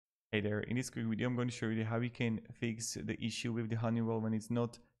Hey there, in this quick video I'm going to show you how you can fix the issue with the Honeywell when it's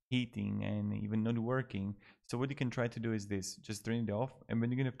not heating and even not working. So what you can try to do is this, just turn it off, and when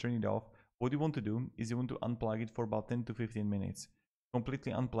you're going to turn it off, what you want to do is you want to unplug it for about 10 to 15 minutes.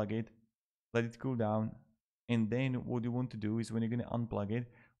 Completely unplug it, let it cool down, and then what you want to do is when you're going to unplug it,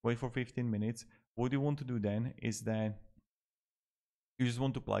 wait for 15 minutes. What you want to do then is that you just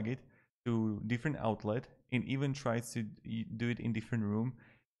want to plug it to different outlet and even try to do it in different room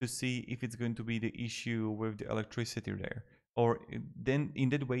to see if it's going to be the issue with the electricity there, or then in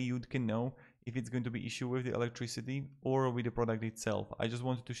that way you can know if it's going to be issue with the electricity or with the product itself. I just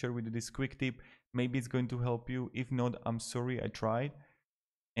wanted to share with you this quick tip. Maybe it's going to help you. If not, I'm sorry, I tried.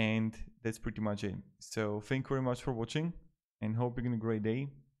 And that's pretty much it. So thank you very much for watching and hope you're having a great day.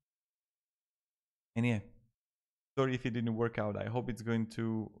 And yeah, sorry if it didn't work out. I hope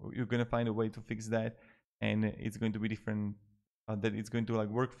you're gonna find a way to fix that, and it's going to be different, that it's going to like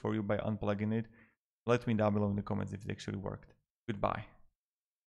work for you by unplugging it. Let me down below in the comments if it actually worked. Goodbye.